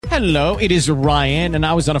Hello, it is Ryan, and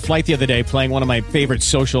I was on a flight the other day playing one of my favorite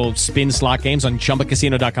social spin slot games on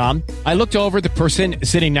ChumbaCasino.com. I looked over at the person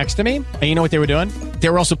sitting next to me, and you know what they were doing? They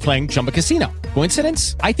were also playing Chumba Casino.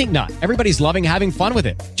 Coincidence? I think not. Everybody's loving having fun with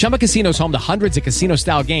it. Chumba Casino is home to hundreds of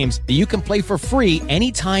casino-style games that you can play for free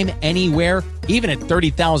anytime, anywhere, even at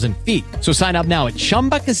 30,000 feet. So sign up now at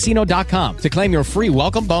ChumbaCasino.com to claim your free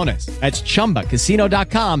welcome bonus. That's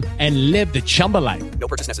ChumbaCasino.com and live the Chumba life. No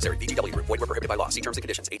purchase necessary. VGW. Void where prohibited by law. See terms and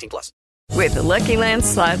conditions. 18+. With the Lucky Land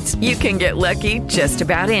Slots, you can get lucky just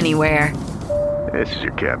about anywhere. This is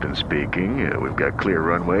your captain speaking. We've got clear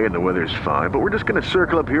runway and the weather's fine, but we're just going to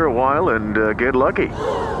circle up here a while and get lucky.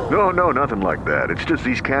 No, nothing like that. It's just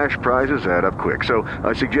these cash prizes add up quick. So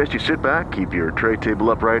I suggest you sit back, keep your tray table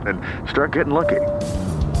upright, and start getting lucky.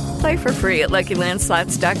 Play for free at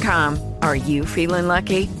LuckyLandSlots.com. Are you feeling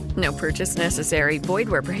lucky? No purchase necessary. Void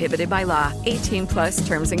where prohibited by law. 18+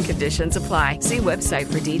 terms and conditions apply. See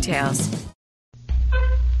website for details.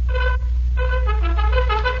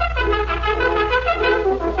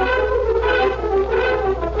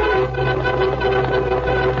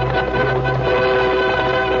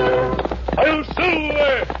 Hail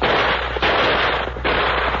Silver!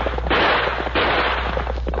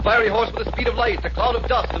 A fiery horse with the speed of light, a cloud of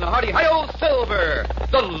dust, and a hearty Hail Silver,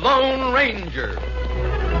 the Lone Ranger.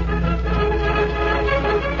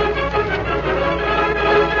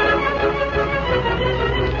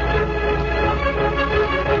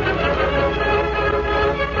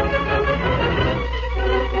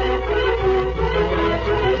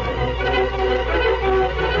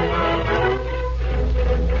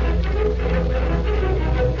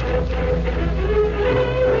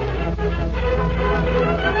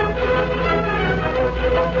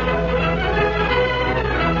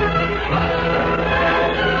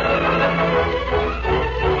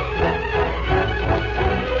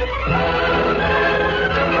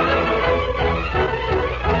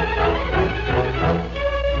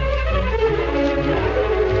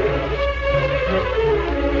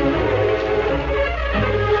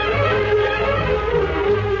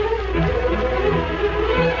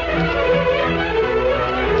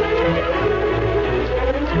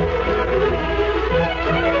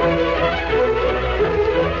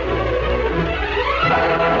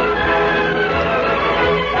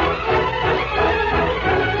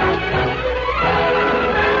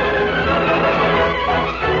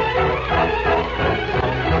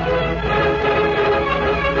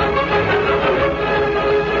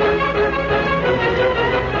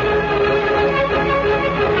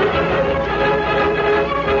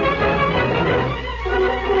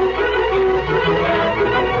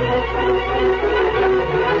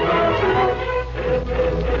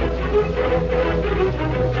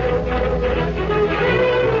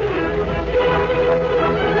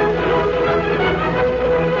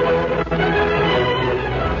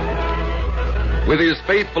 With his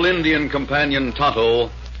faithful Indian companion Tonto,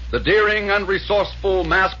 the daring and resourceful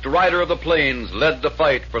masked rider of the plains led the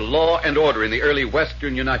fight for law and order in the early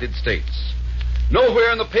western United States.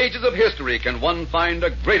 Nowhere in the pages of history can one find a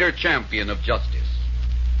greater champion of justice.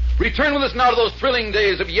 Return with us now to those thrilling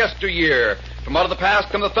days of yesteryear. From out of the past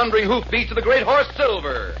come the thundering hoofbeats of the great horse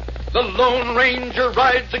Silver. The Lone Ranger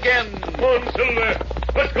rides again. Come on, Silver.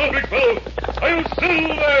 Let's go, big fellow. Hail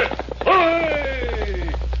Silver! Hoy!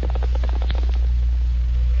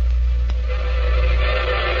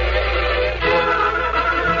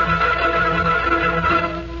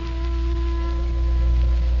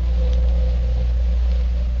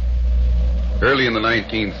 Early in the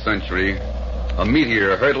 19th century, a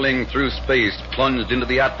meteor hurtling through space plunged into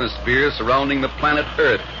the atmosphere surrounding the planet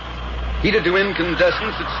Earth. Heated to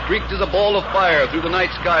incandescence, it streaked as a ball of fire through the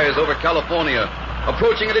night skies over California,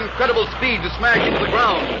 approaching at incredible speed to smash into the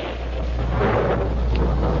ground.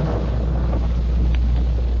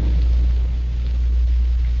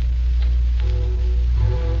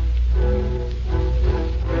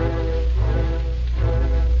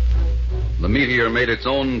 The meteor made its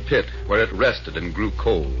own pit where it rested and grew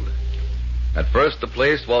cold. At first, the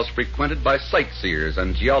place was frequented by sightseers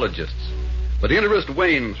and geologists, but interest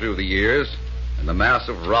waned through the years, and the mass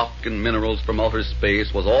of rock and minerals from outer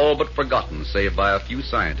space was all but forgotten, save by a few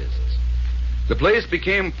scientists. The place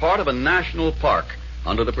became part of a national park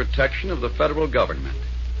under the protection of the federal government.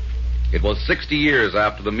 It was 60 years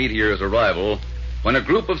after the meteor's arrival when a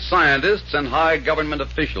group of scientists and high government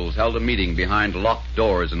officials held a meeting behind locked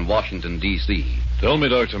doors in Washington, D.C. Tell me,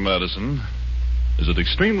 Dr. Madison, is it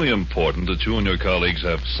extremely important that you and your colleagues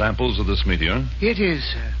have samples of this meteor? It is,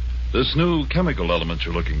 sir. This new chemical element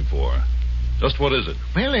you're looking for, just what is it?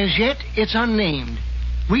 Well, as yet, it's unnamed.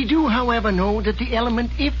 We do, however, know that the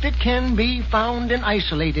element, if it can be found and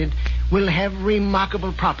isolated, will have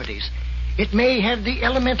remarkable properties. It may have the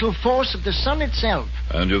elemental force of the sun itself.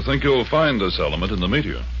 And you think you'll find this element in the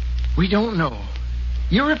meteor? We don't know.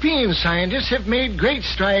 European scientists have made great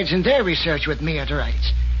strides in their research with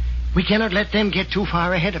meteorites. We cannot let them get too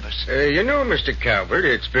far ahead of us. You know, Mr. Calvert,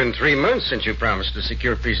 it's been 3 months since you promised to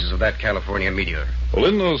secure pieces of that California meteor. Well,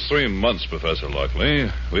 in those 3 months, Professor Lockley,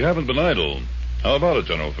 we haven't been idle. How about it,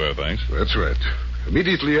 General Fairbanks? That's right.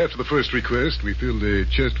 Immediately after the first request, we filled a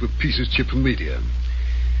chest with pieces chipped from meteor.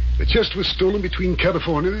 The chest was stolen between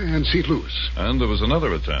California and St. Louis. And there was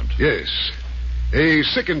another attempt. Yes. A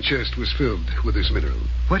second chest was filled with this mineral.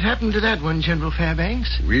 What happened to that one, General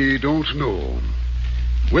Fairbanks? We don't know.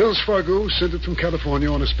 Wells Fargo sent it from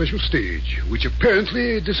California on a special stage, which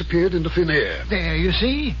apparently disappeared into thin air. There, you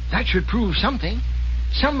see. That should prove something.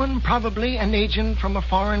 Someone, probably an agent from a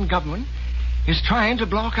foreign government, is trying to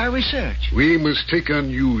block our research. We must take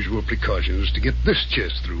unusual precautions to get this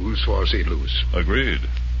chest through as far as St. Louis. Agreed.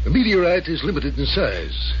 The meteorite is limited in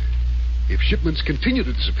size. If shipments continue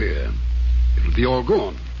to disappear, it will be all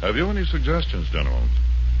gone. Have you any suggestions, General?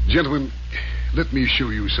 Gentlemen, let me show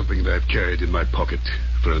you something that I've carried in my pocket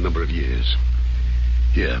for a number of years.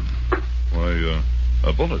 Here. Why,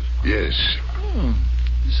 a bullet. Yes.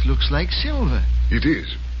 This looks like silver. It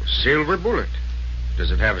is. Silver bullet. Does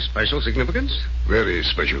it have a special significance? Very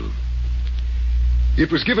special.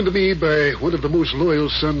 It was given to me by one of the most loyal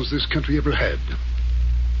sons this country ever had.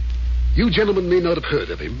 You gentlemen may not have heard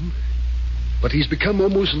of him, but he's become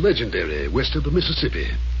almost legendary west of the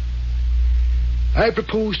Mississippi. I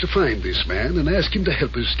propose to find this man and ask him to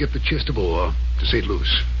help us get the chest of ore to St. Louis.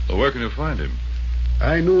 Well, where can you find him?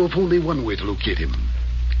 I know of only one way to locate him.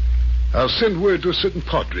 I'll send word to a certain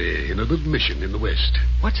padre in a little mission in the west.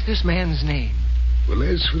 What's this man's name? Well,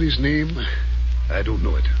 as for his name, I don't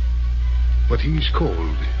know it. But he's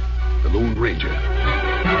called the Lone Ranger.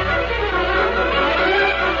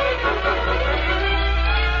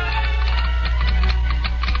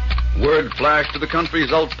 Word flashed to the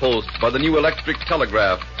country's outposts by the new electric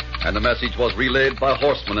telegraph, and the message was relayed by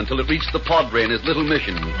horsemen until it reached the padre in his little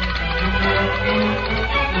mission.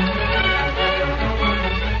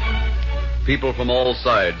 People from all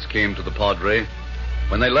sides came to the padre.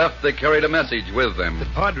 When they left, they carried a message with them. The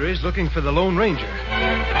padre's looking for the Lone Ranger.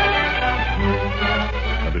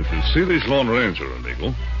 And if you see this Lone Ranger,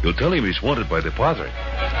 amigo, you'll tell him he's wanted by the padre.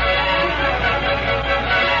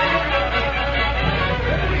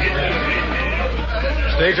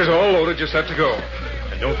 Stage is all loaded, just have to go.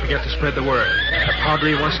 And don't forget to spread the word. The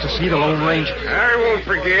padre wants to see the Lone Ranger. I won't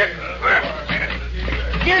forget.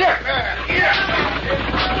 Get up! Get up!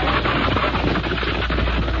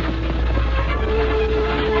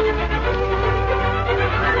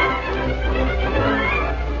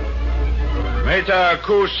 Meta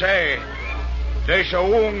Kuse,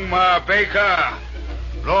 Deshauma Baker,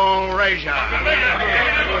 Lone Ranger.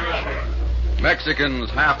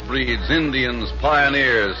 Mexicans, half-breeds, Indians,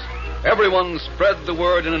 pioneers. Everyone spread the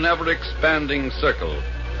word in an ever-expanding circle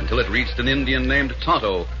until it reached an Indian named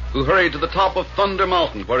Tonto, who hurried to the top of Thunder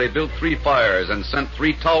Mountain, where he built 3 fires and sent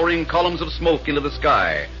 3 towering columns of smoke into the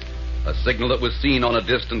sky. A signal that was seen on a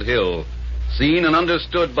distant hill. Seen and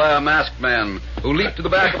understood by a masked man who leaped to the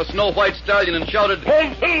back of a snow-white stallion and shouted,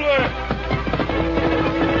 "Hold Silver!"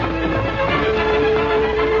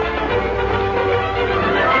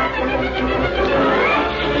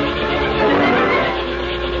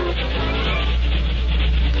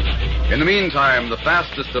 In the meantime, the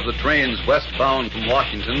fastest of the trains westbound from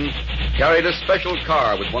Washington carried a special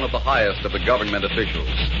car with one of the highest of the government officials.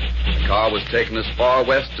 The car was taken as far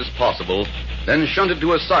west as possible, then shunted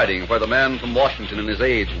to a siding where the man from Washington and his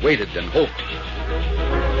aides waited and hoped.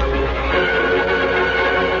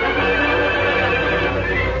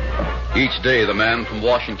 Each day, the man from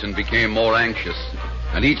Washington became more anxious,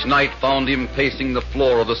 and each night found him pacing the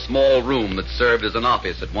floor of the small room that served as an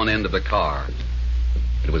office at one end of the car.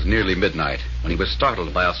 It was nearly midnight when he was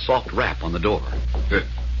startled by a soft rap on the door.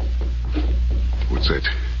 What's that?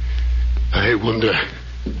 I wonder.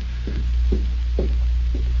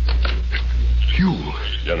 You.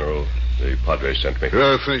 General, the padre sent me.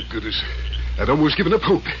 Oh, thank goodness. I'd almost given up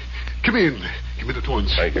hope. Come in. Come in at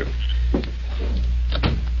once. Thank you.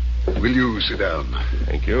 Will you sit down?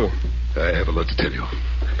 Thank you. I have a lot to tell you.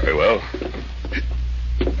 Very well.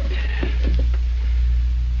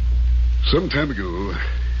 Some time ago,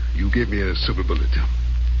 you gave me a silver bullet.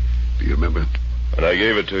 Do you remember? When I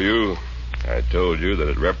gave it to you, I told you that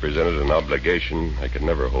it represented an obligation I could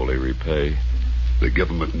never wholly repay. The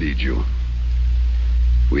government needs you.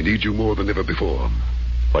 We need you more than ever before.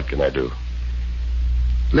 What can I do?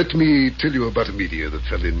 Let me tell you about a meteor that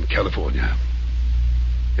fell in California.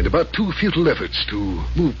 And about 2 futile efforts to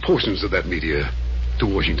move portions of that meteor to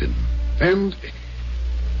Washington. And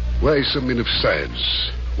why some men of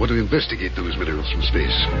science want to investigate those minerals from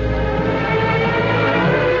space.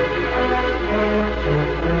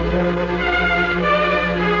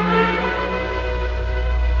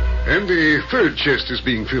 And the third chest is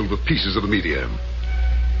being filled with pieces of the meteor.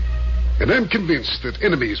 And I'm convinced that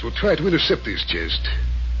enemies will try to intercept this chest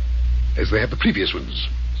as they have the previous ones.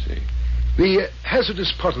 See. The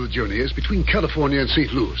hazardous part of the journey is between California and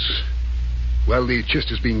St. Louis, while the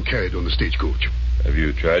chest is being carried on the stagecoach. Have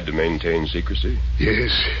you tried to maintain secrecy?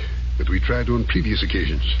 Yes, but we tried on previous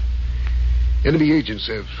occasions. Enemy agents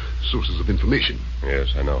have sources of information.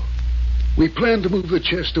 Yes, I know. We plan to move the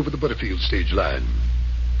chest over the Butterfield stage line,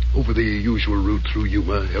 over the usual route through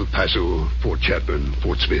Yuma, El Paso, Fort Chadbourne,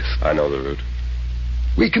 Fort Smith. I know the route.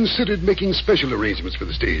 We considered making special arrangements for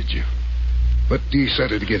the stage, but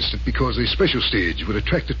decided against it because a special stage would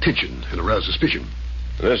attract attention and arouse suspicion.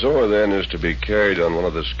 This ore, then, is to be carried on one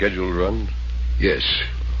of the scheduled runs? Yes.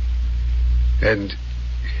 And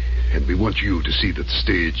we want you to see that the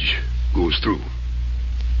stage goes through.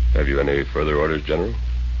 Have you any further orders, General?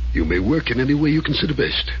 You may work in any way you consider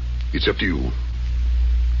best. It's up to you.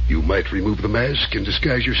 You might remove the mask and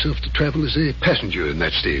disguise yourself to travel as a passenger in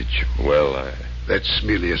that stage. Well, That's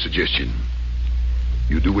merely a suggestion.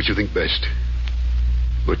 You do what you think best.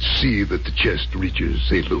 But see that the chest reaches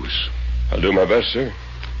St. Louis. I'll do my best, sir.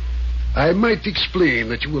 I might explain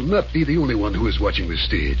that you will not be the only one who is watching this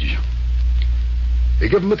stage. A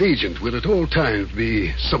government agent will at all times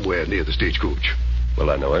be somewhere near the stagecoach. Well,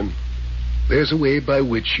 I know him. There's a way by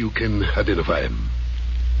which you can identify him.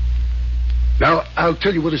 Now, I'll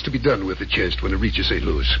tell you what is to be done with the chest when it reaches St.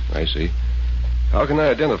 Louis. I see. How can I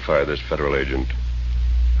identify this federal agent?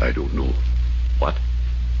 I don't know. What?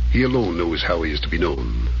 He alone knows how he is to be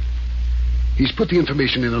known. He's put the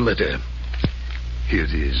information in a letter. Here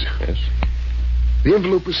it is. Yes? The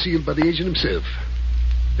envelope was sealed by the agent himself.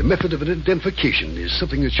 The method of identification is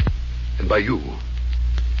something that and by you.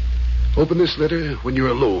 Open this letter when you're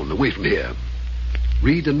alone, away from here.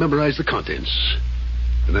 Read and memorize the contents,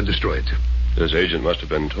 and then destroy it. This agent must have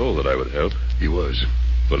been told that I would help. He was.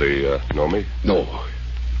 Will he know me? No.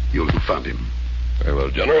 You'll have found him. Very well,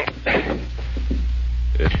 General.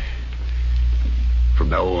 From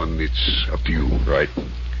now on, it's up to you. Right.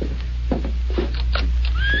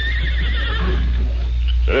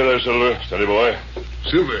 Steady there, Silver. Steady, boy.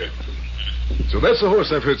 Silver. So that's the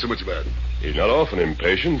horse I've heard so much about. He's not often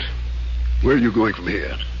impatient. Where are you going from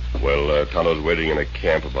here? Well, Tonto's waiting in a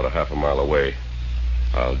camp about a half a mile away.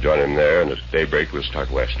 I'll join him there, and at daybreak we'll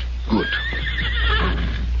start west. Good.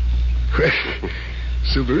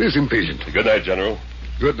 Silver is impatient. Good night, General.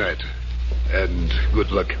 Good night. And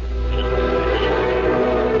good luck.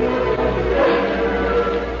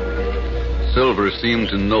 Silver seemed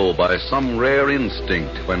to know by some rare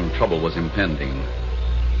instinct when trouble was impending.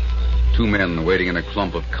 2 men waiting in a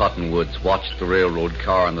clump of cottonwoods watched the railroad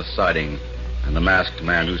car on the siding and the masked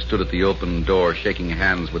man who stood at the open door shaking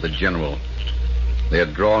hands with the general. They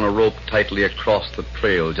had drawn a rope tightly across the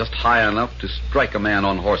trail, just high enough to strike a man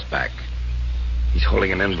on horseback. He's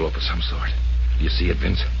holding an envelope of some sort. You see it,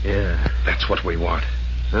 Vince? Yeah. That's what we want.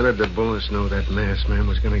 How did the boss know that masked man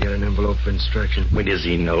was going to get an envelope of instruction? Because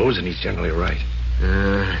he knows, and he's generally right.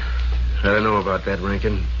 I don't know about that,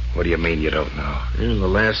 Rankin. What do you mean you don't know? Well, the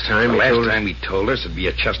last time he told us it'd be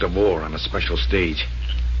a chest of ore on a special stage.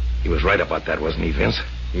 He was right about that, wasn't he, Vince?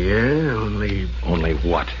 Yeah, only... Only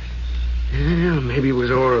what? Yeah, maybe it was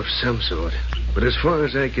ore of some sort. But as far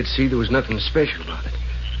as I could see, there was nothing special about it.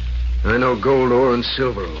 I know gold ore and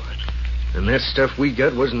silver ore. And that stuff we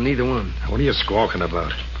got wasn't neither one. What are you squawking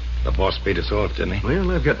about? The boss paid us off, didn't he?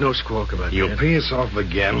 Well, I've got no squawk about He'll that. pay us off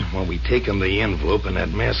again when we take him the envelope in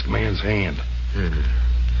that masked man's hand.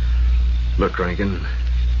 Look, Rankin,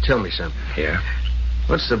 tell me something. Yeah?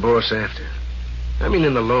 What's the boss after? I mean,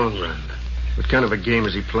 in the long run. What kind of a game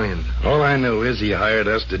is he playing? All I know is he hired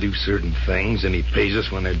us to do certain things, and he pays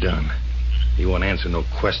us when they're done. He won't answer no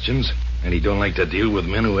questions, and he don't like to deal with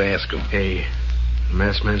men who ask him. Hey, the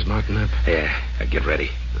masked man's mounting up. Yeah, get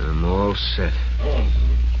ready. I'm all set.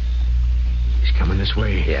 He's coming this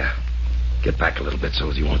way. Yeah. Get back a little bit so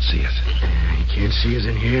as he won't see us. He can't see us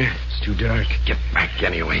in here. It's too dark. Get back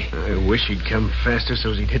anyway. I wish he'd come faster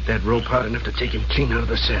so as he'd hit that rope hard enough to take him clean out of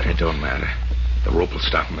the saddle. It don't matter. The rope will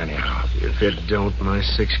stop him anyhow. If it don't, my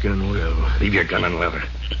 6-gun will. Leave your gun and leather.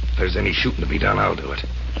 If there's any shooting to be done, I'll do it.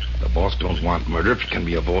 The boss don't want murder if it can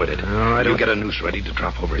be avoided. No, I don't... You get a noose ready to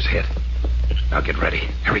drop over his head. Now get ready.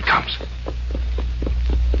 Here he comes.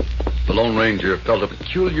 The Lone Ranger felt a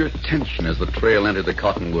peculiar tension as the trail entered the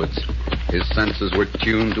cottonwoods. His senses were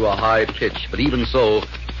tuned to a high pitch, but even so,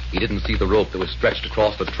 he didn't see the rope that was stretched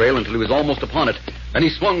across the trail until he was almost upon it. Then he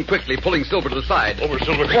swung quickly, pulling Silver to the side. Over,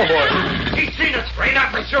 Silver. Come on, boy. He's seen us. Straight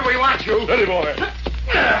up, and Silver, we want you. Steady, boy.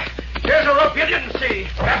 Here's a rope you didn't see.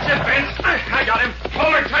 That's it, Vince. I got him.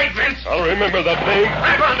 Hold her tight, Vince. I'll remember that name.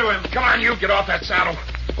 Grab onto him. Come on, you. Get off that saddle.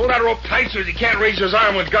 Hold that rope tight so he can't raise his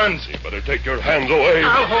arm with guns. You better take your hands away.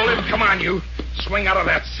 I'll hold him. Come on, you. Swing out of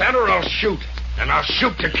that saddle or I'll shoot. And I'll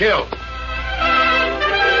shoot to kill.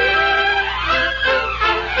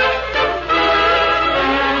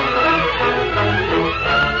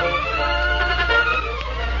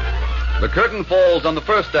 The curtain falls on the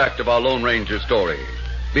first act of our Lone Ranger story.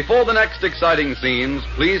 Before the next exciting scenes,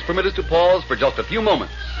 please permit us to pause for just a few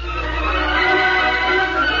moments.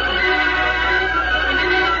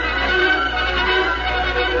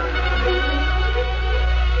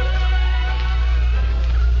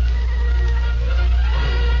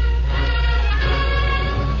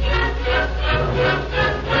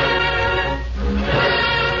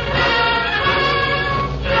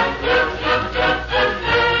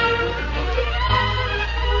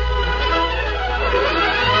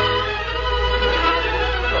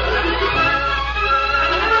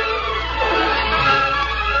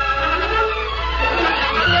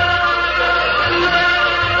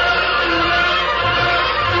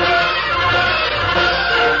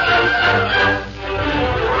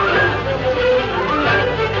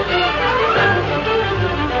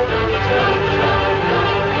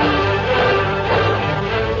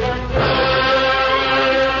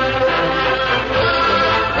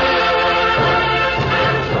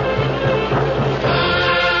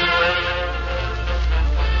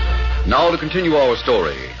 Now to continue our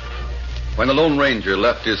story. When the Lone Ranger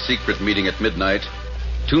left his secret meeting at midnight,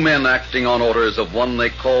 two men acting on orders of one they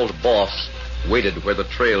called Boss waited where the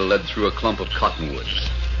trail led through a clump of cottonwoods.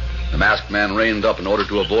 The masked man reined up in order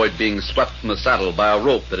to avoid being swept from the saddle by a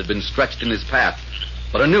rope that had been stretched in his path.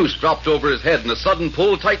 But a noose dropped over his head, and a sudden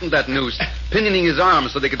pull tightened that noose, pinioning his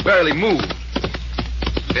arms so they could barely move.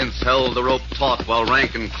 Vince held the rope taut while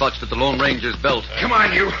Rankin clutched at the Lone Ranger's belt. Come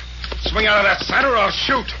on, you. Swing out of that saddle or I'll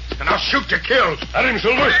shoot. And I'll shoot to kill. At him,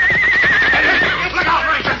 Silver. Look out,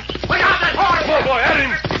 Rankin. Look out, that horse. Come on, boy, at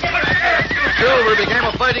him. Silver became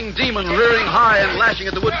a fighting demon, rearing high and lashing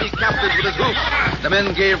at the would-be captives with his hoofs. The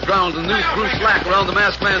men gave ground, and the noose grew slack around the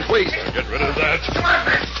masked man's waist. Get rid of that. Come on,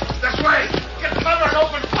 Vince. This way. Get cover and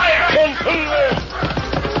open fire. Come on, Silver.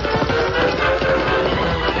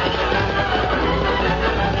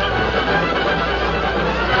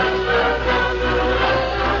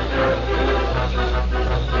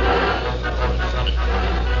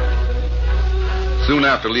 Soon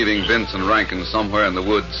after leaving Vince and Rankin somewhere in the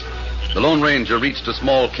woods, the Lone Ranger reached a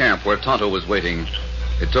small camp where Tonto was waiting.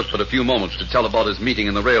 It took but a few moments to tell about his meeting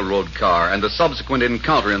in the railroad car and the subsequent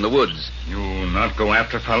encounter in the woods. You not go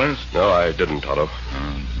after fellas? No, I didn't, Tonto.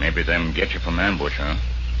 Maybe them get you from ambush, huh?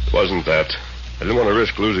 It wasn't that. I didn't want to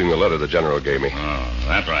risk losing the letter the general gave me. Oh,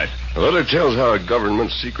 that's right. The letter tells how a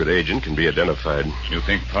government secret agent can be identified. You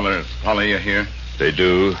think fellas follow you here? They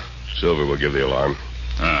do. Silver will give the alarm.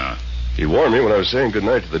 He warned me when I was saying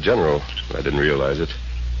goodnight to the general, but I didn't realize it.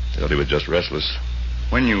 I thought he was just restless.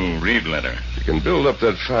 When you read letter? You can build up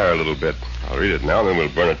that fire a little bit. I'll read it now, and then we'll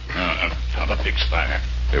burn it. How to fix fire?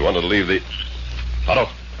 They wanted to leave the... Tonto.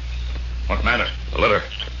 What matter? The letter.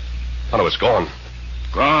 Tonto, it's gone.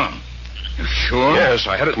 Gone? You sure? Yes,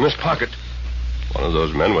 I had it in this pocket. One of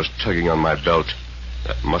those men was tugging on my belt.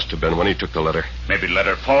 That must have been when he took the letter. Maybe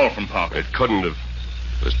letter fall from pocket. It couldn't have.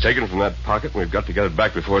 It was taken from that pocket, and we've got to get it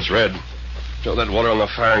back before it's read. Throw that water on the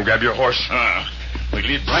fire and grab your horse. We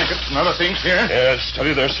leave blankets and other things here? Yes,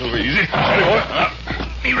 steady there, Silver. Easy. Steady, boy.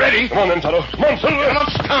 Be ready. Come on, then, Tonto. Come on, Silver.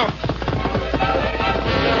 Let's count.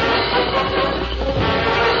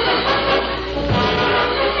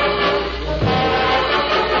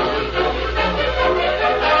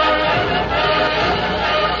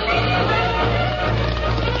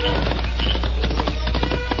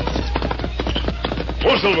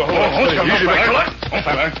 Oh, Silver, hold on. Easy, Oh,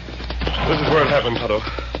 fella. This is where it happened, Tonto.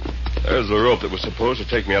 There's the rope that was supposed to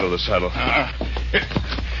take me out of the saddle.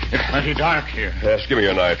 It's plenty dark here. Yes, give me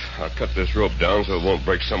your knife. I'll cut this rope down so it won't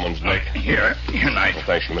break someone's neck. Here, your knife. Oh,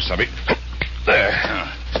 thanks, Misabi.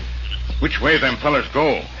 There. Which way them fellers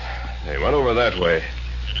go? They went over that way.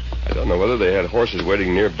 I don't know whether they had horses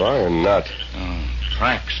waiting nearby or not.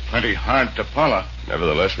 Tracks plenty hard to follow.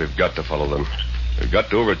 Nevertheless, we've got to follow them. We've got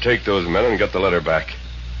to overtake those men and get the letter back.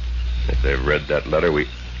 If they've read that letter,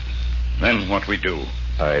 Then what we do?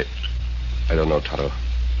 I don't know, Tonto.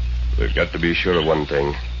 We've got to be sure of one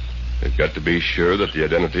thing. We've got to be sure that the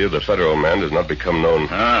identity of the federal man does not become known.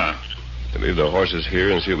 Ah. We'll leave the horses here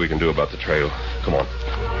and see what we can do about the trail. Come on.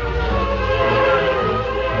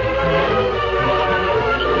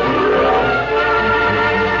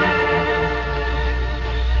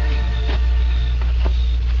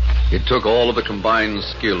 It took all of the combined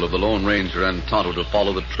skill of the Lone Ranger and Tonto to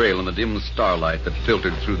follow the trail in the dim starlight that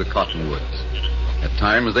filtered through the cottonwoods. At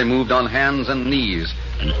times, they moved on hands and knees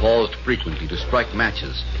and paused frequently to strike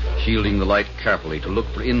matches, shielding the light carefully to look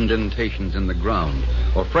for indentations in the ground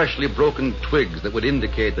or freshly broken twigs that would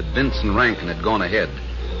indicate that Vincent Rankin had gone ahead.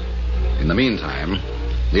 In the meantime,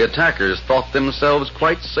 the attackers thought themselves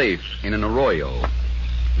quite safe in an arroyo.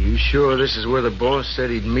 You sure this is where the boss said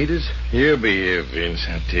he'd meet us? He'll be here, Vince.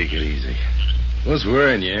 Now take it easy. What's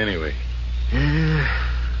worrying you, anyway?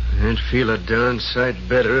 I'd feel a darn sight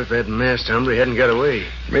better if that masked hombre hadn't got away.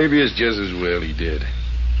 Maybe it's just as well he did.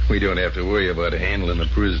 We don't have to worry about handling the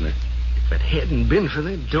prisoner. If it hadn't been for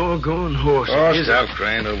that doggone horse... Oh, stop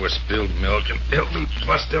crying over spilled milk and help me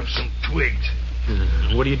bust up some twigs.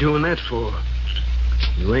 What are you doing that for?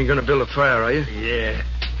 You ain't gonna build a fire, are you? Yeah,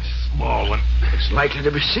 small one. It's likely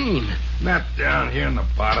to be seen. Not down here in the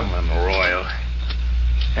bottom of the arroyo.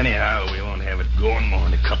 Anyhow, we won't have it going more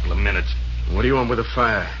than a couple of minutes. What do you want with a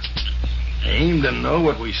fire? I aim to know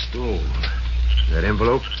what we stole. That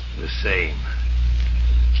envelope? The same.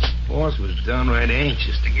 Boss was downright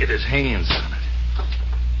anxious to get his hands on it.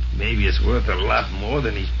 Maybe it's worth a lot more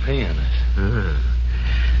than he's paying us.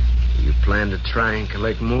 You plan to try and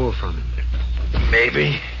collect more from him?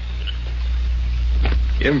 Maybe.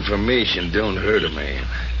 Information don't hurt a man.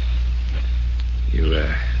 You,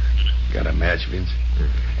 got a match, Vince?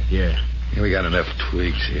 Yeah. We got enough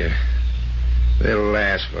twigs here. They'll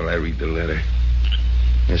last while I read the letter.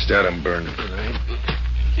 And start them burning. All right.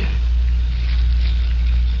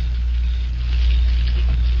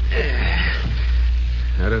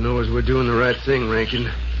 I don't know as we're doing the right thing, Rankin.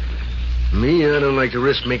 Me, I don't like to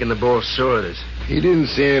risk making the boss sore at us. He didn't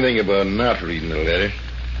say anything about not reading the letter.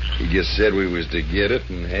 He just said we was to get it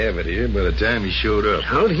and have it here by the time he showed up.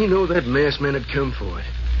 How'd he know that masked man had come for it?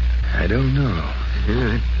 I don't know.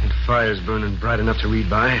 Yeah, that fire's burning bright enough to read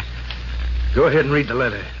by. Go ahead and read the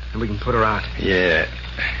letter, and we can put her out. Yeah.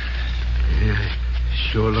 Yeah,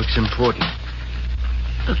 sure looks important.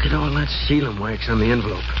 Look at all that sealing wax on the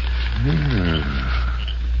envelope.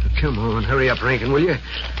 Come on, hurry up, Rankin, will you?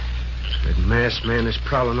 That masked man is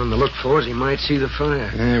prowling on the look for us. He might see the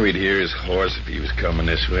fire. We'd hear his horse if he was coming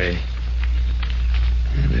this way.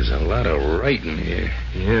 And there's a lot of writing here.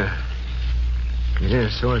 Yeah. Yeah,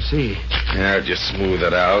 so I see. Now, just smooth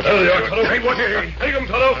it out. There you are, Tonto. Hey, what? Take him,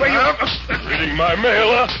 Tonto. Where you... Reading my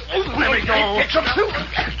mail, Let me go. Get some soup.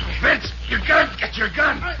 Vince, your gun. Get your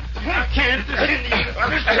gun. I can't.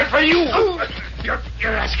 This is for you.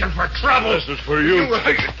 You're asking for trouble. This is for you.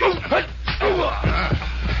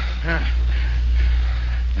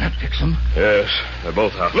 That picks them. Yes, they're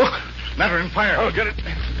both out. Look, matter in fire. I'll get it.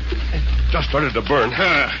 Just started to burn.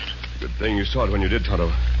 Good thing you saw it when you did,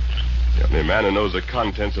 Tonto. The only man who knows the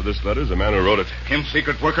contents of this letter is the man who wrote it. Him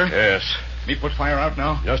secret worker? Yes. Me put fire out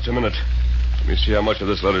now? Just a minute. Let me see how much of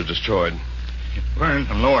this letter's destroyed. It burned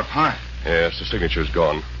the lower part. Yes, the signature's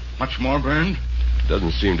gone. Much more burned?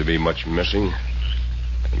 Doesn't seem to be much missing.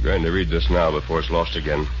 I'm going to read this now before it's lost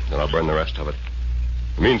again. Then I'll burn the rest of it.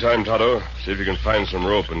 In the meantime, Tonto, see if you can find some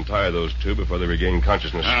rope and tie those two before they regain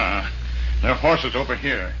consciousness. There are horses over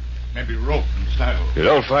here. Maybe rope and saddle. If you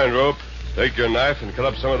don't find rope, take your knife and cut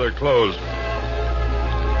up some of their clothes.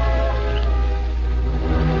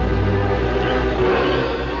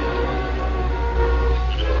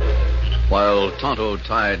 While Tonto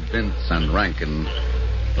tied Vince and Rankin,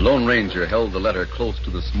 the Lone Ranger held the letter close to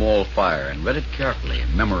the small fire and read it carefully,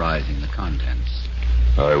 memorizing the contents.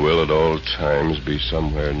 I will at all times be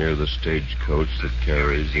somewhere near the stagecoach that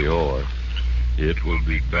carries the ore. It will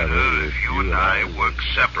be better if you and I work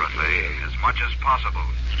separately as much as possible.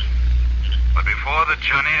 But before the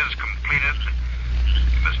journey is completed,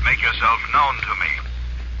 you must make yourself known to me,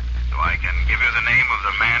 so I can give you the name of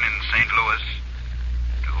the man in St. Louis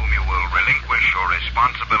to whom you will relinquish your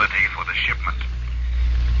responsibility for the shipment.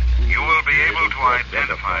 You will be able to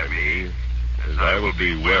identify me, as I will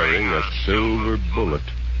be wearing a silver bullet.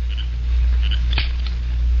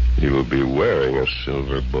 He will be wearing a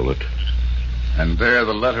silver bullet. And there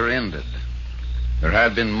the letter ended. There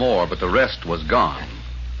had been more, but the rest was gone.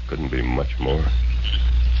 Couldn't be much more.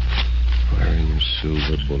 Wearing a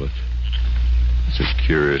silver bullet. It's a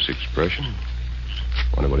curious expression.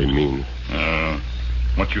 Wonder what he means.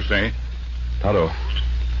 What you say? Tonto,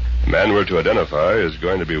 the man we're to identify is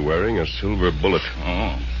going to be wearing a silver bullet.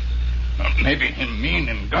 Oh. Maybe him mean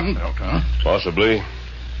in gun belt, huh? Possibly.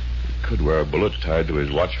 He could wear a bullet tied to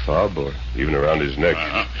his watch fob or even around his neck.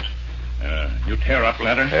 You tear up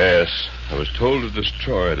letter? Yes. I was told to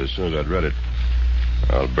destroy it as soon as I'd read it.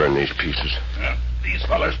 I'll burn these pieces. These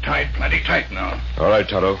fellas tied plenty tight now. All right,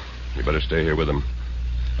 Tonto. You better stay here with them.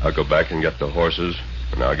 I'll go back and get the horses,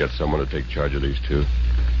 and I'll get someone to take charge of these two.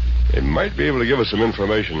 They might be able to give us some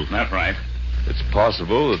information. That's right. It's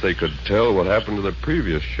possible that they could tell what happened to the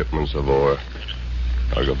previous shipments of ore.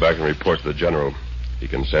 I'll go back and report to the general. He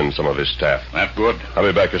can send some of his staff. That's good. I'll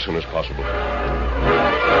be back as soon as possible.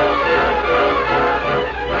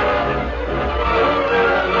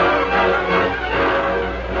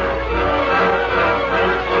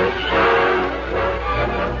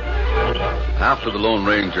 After the Lone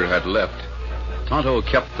Ranger had left, Tonto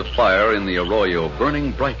kept the fire in the arroyo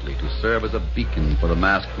burning brightly to serve as a beacon for the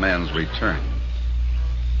masked man's return.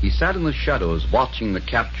 He sat in the shadows watching the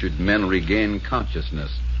captured men regain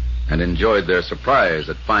consciousness and enjoyed their surprise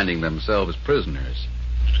at finding themselves prisoners.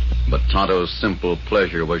 But Tonto's simple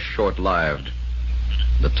pleasure was short-lived.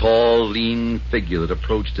 The tall, lean figure that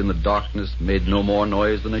approached in the darkness made no more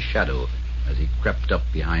noise than a shadow as he crept up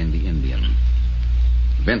behind the Indian.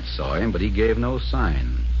 Vince saw him, but he gave no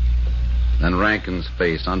sign. Then Rankin's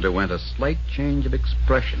face underwent a slight change of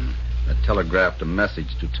expression that telegraphed a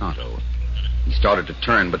message to Tonto. He started to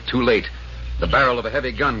turn, but too late. The barrel of a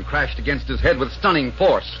heavy gun crashed against his head with stunning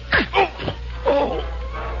force.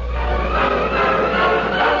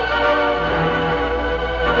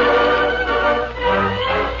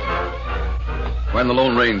 When the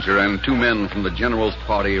Lone Ranger and two men from the general's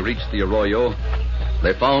party reached the arroyo,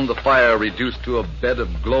 they found the fire reduced to a bed of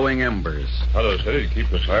glowing embers. Tonto said he'd keep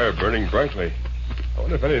the fire burning brightly. I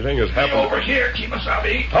wonder if anything has happened. Over here,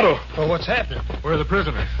 Kemosabe. Tonto! Well, what's happened? Where are the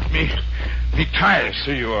prisoners? Me tied. I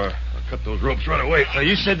see you are. I'll cut those ropes right away.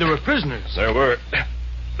 You said there were prisoners. There were.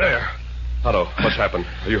 There. Tonto, what's happened?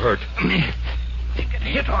 Are you hurt? Me get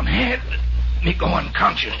hit on head. Me go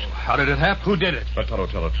unconscious. How did it happen? Who did it? Tonto,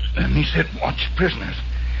 tell it. Me said watch prisoners.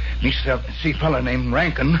 Me see fella named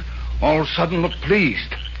Rankin all of a sudden looked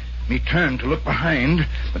pleased. Me turned to look behind,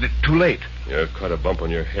 but it's too late. You have quite a bump on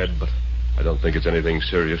your head, but I don't think it's anything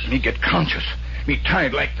serious. Me get conscious. Me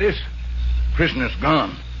tied like this. Prisoners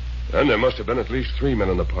gone. Then there must have been at least 3 men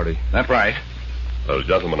in the party. That's right. Well,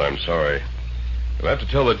 gentlemen, I'm sorry. You'll have to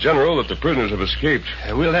tell the general that the prisoners have escaped.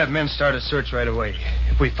 We'll have men start a search right away.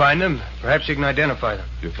 If we find them, perhaps you can identify them.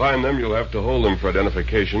 If you find them, you'll have to hold them for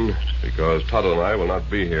identification, because Tonto and I will not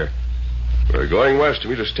be here. We're going west to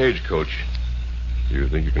meet a stagecoach. Do you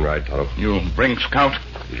think you can ride, Tonto? You bring Scout?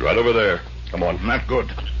 He's right over there. Come on. Not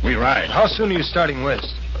good. We ride. How soon are you starting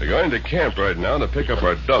west? We're going to camp right now to pick up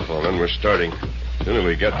our duffel, and then we're starting. The sooner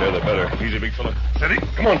we get there, the better. Easy, big fella. Steady.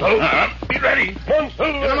 Come on, Tonto. Be ready. Come on,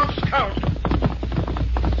 Silver. Get him up, Scout.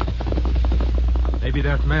 Maybe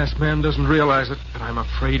that masked man doesn't realize it, but I'm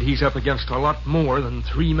afraid he's up against a lot more than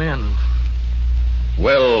 3 men.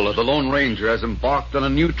 Well, the Lone Ranger has embarked on a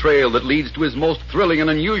new trail that leads to his most thrilling and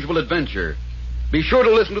unusual adventure. Be sure to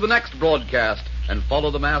listen to the next broadcast and follow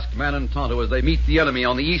the masked man and Tonto as they meet the enemy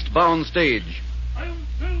on the eastbound stage. I'm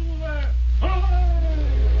Silver.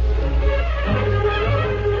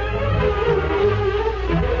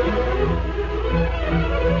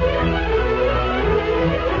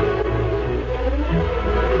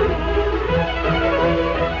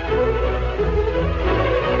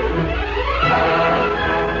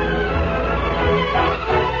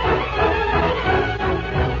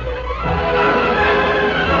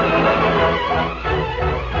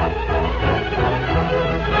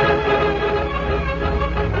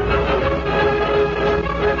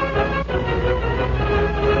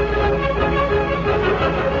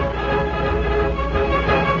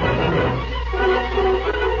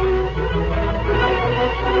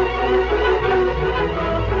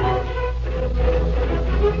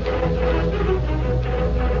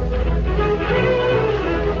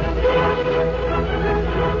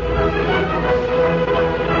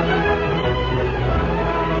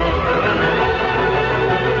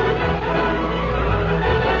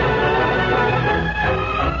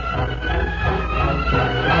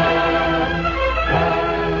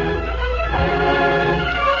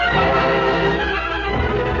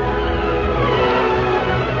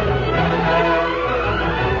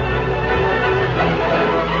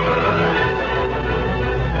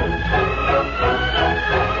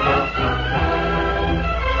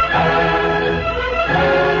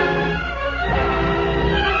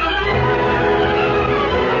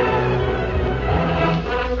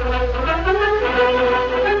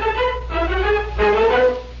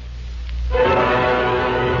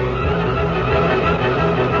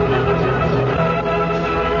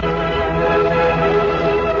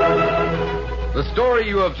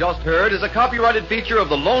 have just heard is a copyrighted feature of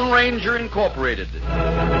the Lone Ranger Incorporated.